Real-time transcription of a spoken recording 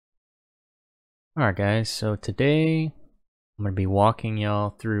Alright guys, so today I'm going to be walking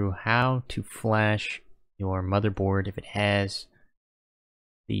y'all through how to flash your motherboard if it has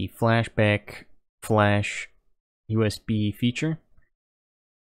the Flashback Flash USB feature.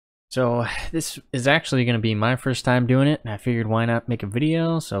 So this is actually going to be my first time doing it, and I figured why not make a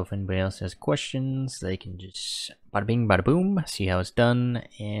video, so if anybody else has questions they can just bada bing bada boom, see how it's done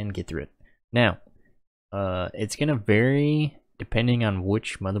and get through it. Now, it's going to vary depending on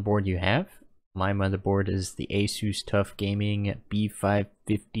which motherboard you have. My motherboard is the Asus TUF Gaming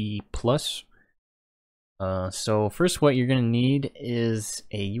B550 Plus. So first what you're going to need is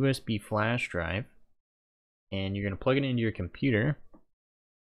a USB flash drive, and you're going to plug it into your computer,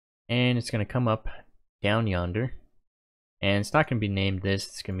 and it's going to come up down yonder, and it's not going to be named this,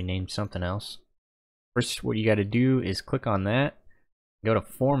 it's going to be named something else. First what you got to do is click on that, go to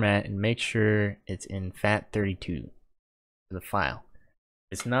format, and make sure it's in FAT32 for the file.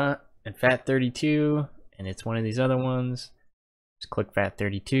 If it's not in FAT32 and it's one of these other ones, just click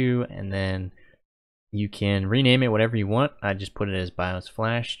FAT32 and then you can rename it whatever you want. I just put it as BIOS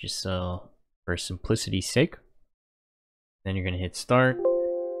Flash just so for simplicity's sake. Then you're going to hit start,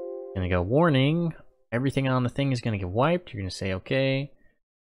 and go warning, everything on the thing is going to get wiped. You're going to say okay,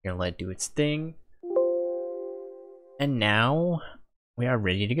 you're going to let it do its thing, and now we are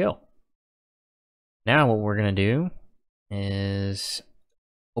ready to go. Now what we're going to do is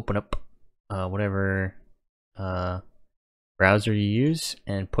open up whatever browser you use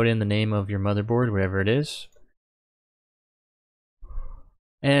and put in the name of your motherboard, whatever it is,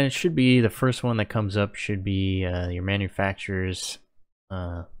 and it should be the first one that comes up should be your manufacturer's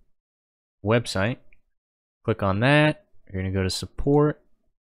website. Click on that, you're going to go to support,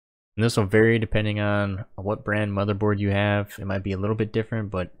 and this will vary depending on what brand motherboard you have. It might be a little bit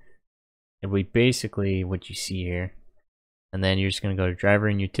different, but it'll be basically what you see here. And then you're just going to go to driver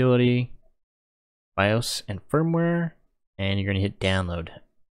and utility, BIOS and firmware, and you're going to hit download.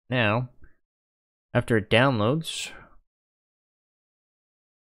 Now, after it downloads, it's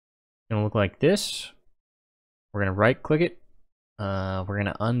going to look like this. We're going to right click it. We're going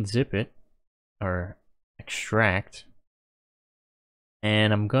to unzip it or extract.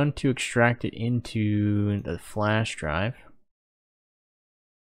 And I'm going to extract it into the flash drive.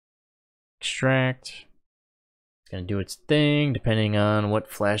 Extract. Gonna do its thing. Depending on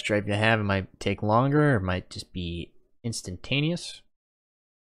what flash drive you have, it might take longer, or it might just be instantaneous.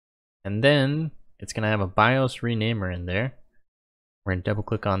 And then it's gonna have a BIOS renamer in there. We're gonna double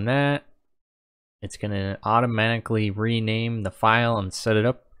click on that. It's gonna automatically rename the file and set it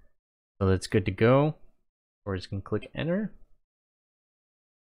up so that's good to go. We're just gonna click enter,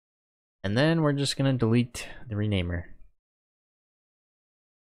 and then we're just gonna delete the renamer.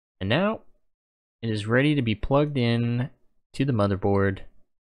 And now it is ready to be plugged in to the motherboard,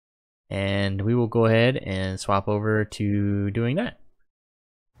 and we will go ahead and swap over to doing that.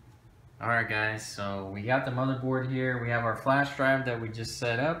 Alright guys, so we got the motherboard here. We have our flash drive that we just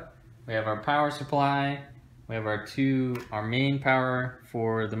set up. We have our power supply. We have our main power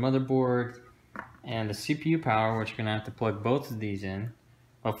for the motherboard and the CPU power, which we're going to have to plug both of these in.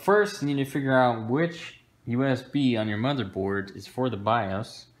 But first, you need to figure out which USB on your motherboard is for the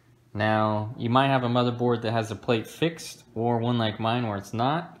BIOS. Now, you might have a motherboard that has the plate fixed, or one like mine where it's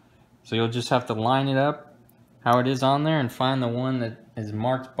not. So you'll just have to line it up how it is on there and find the one that is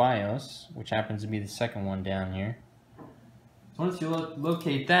marked BIOS, which happens to be the second one down here. So once you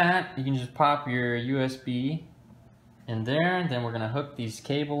locate that, you can just pop your USB in there, and then we're going to hook these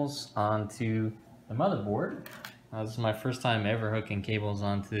cables onto the motherboard. This is my first time ever hooking cables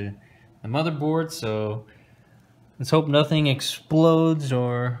onto the motherboard, so let's hope nothing explodes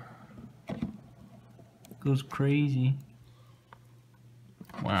or goes crazy.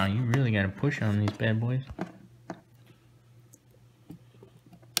 Wow, you really gotta push on these bad boys.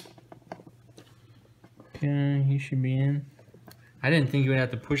 Okay, you should be in. I didn't think you would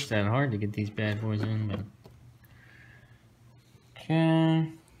have to push that hard to get these bad boys in, but okay.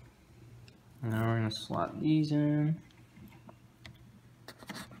 Now we're gonna slot these in.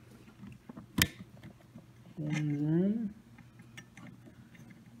 And then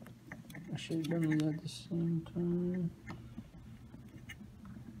I should have done these at the same time.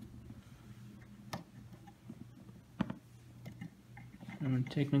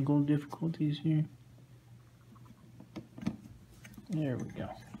 Technical difficulties here. There we go.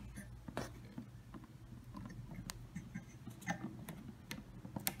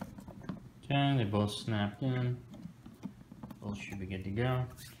 Okay, they both snapped in. Both should be good to go.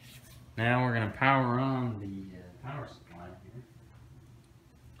 Now we're going to power on the power supply here.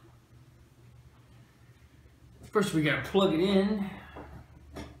 First we got to plug it in.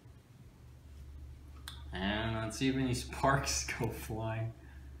 Let's see if any sparks go flying.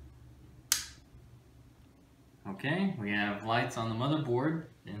 Okay, we have lights on the motherboard.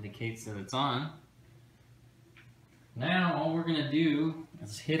 It indicates that it's on. Now all we're gonna do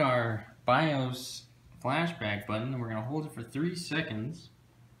is hit our BIOS flashback button, and we're gonna hold it for 3 seconds.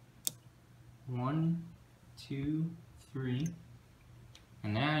 1, 2, 3.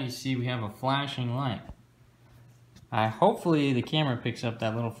 And now you see we have a flashing light. Hopefully the camera picks up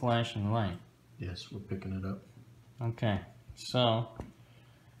that little flashing light. Yes, we're picking it up. Okay, so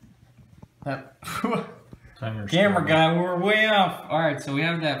that Timer's camera guy, we're way off. All right, so we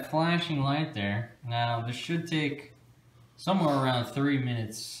have that flashing light there. Now this should take somewhere around 3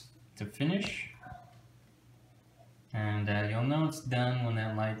 minutes to finish, and you'll know it's done when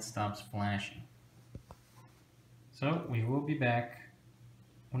that light stops flashing. So we will be back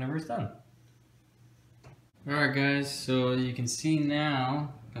whenever it's done. Alright guys, so you can see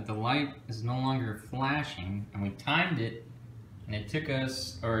now that the light is no longer flashing, and we timed it, and it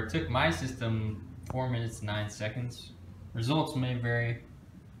took my system 4 minutes 9 seconds. Results may vary,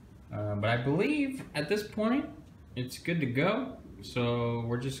 but I believe at this point it's good to go. So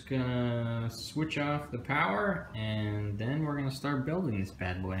we're just gonna switch off the power, and then we're gonna start building this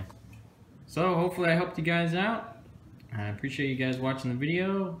bad boy. So hopefully I helped you guys out. I appreciate you guys watching the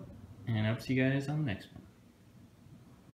video, and I hope to see you guys on the next one.